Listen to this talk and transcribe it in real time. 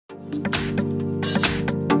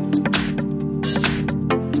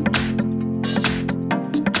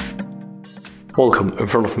Welcome, in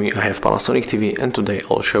front of me I have Panasonic TV, and today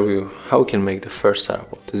I'll show you how we can make the first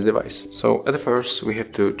setup of this device. So at first we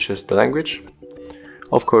have to choose the language.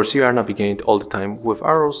 Of course you are navigating all the time with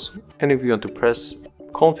arrows, and if you want to press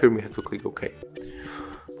confirm you have to click OK.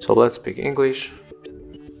 So let's pick English.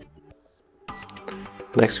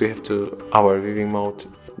 Next we have to our viewing mode.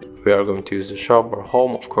 We are going to use the shop or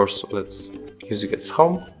home. Of course let's use it as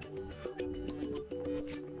home.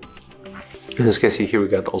 As you can see here we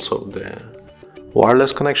got also the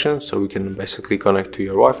wireless connection, so we can basically connect to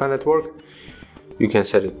your Wi-Fi network. You can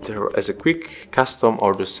set it as a quick custom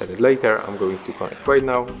or just set it later. I'm going to connect right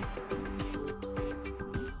now.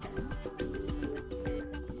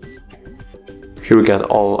 Here we got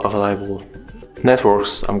all available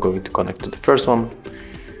networks. I'm going to connect to the first one.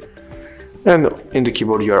 And in the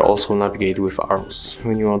keyboard you are also navigate with arrows.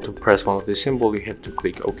 When you want to press one of the symbols you have to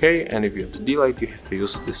click OK, and if you want to delete you have to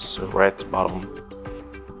use this red button.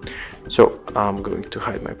 So I'm going to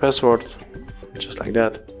hide my password, just like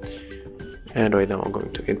that. And right now I'm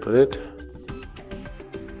going to input it.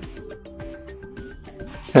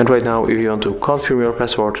 And right now if you want to confirm your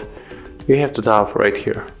password, you have to tap right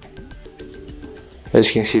here. As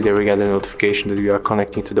you can see there we get a notification that we are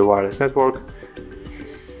connecting to the wireless network.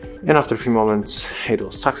 And after a few moments it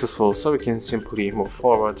was successful, so we can simply move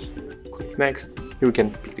forward, click next. Here we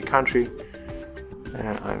can pick the country.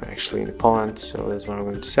 I'm actually in Poland, so that's what I'm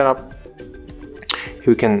going to set up.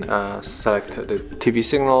 Here we can select the TV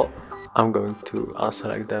signal. I'm going to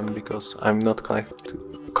unselect them because I'm not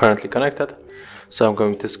currently connected, so I'm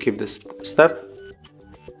going to skip this step.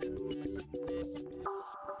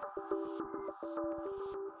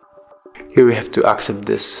 Here we have to accept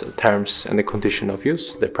this terms and the condition of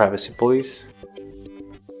use, the privacy policy,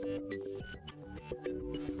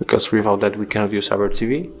 because without that we cannot use our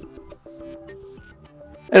TV.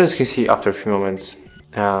 And as you can see, after a few moments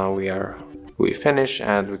we finish,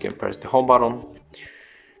 and we can press the home button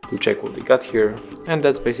to check what we got here. And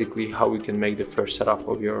that's basically how we can make the first setup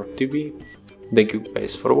of your TV. Thank you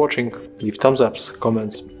guys for watching, leave thumbs ups,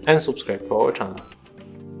 comments and subscribe to our channel.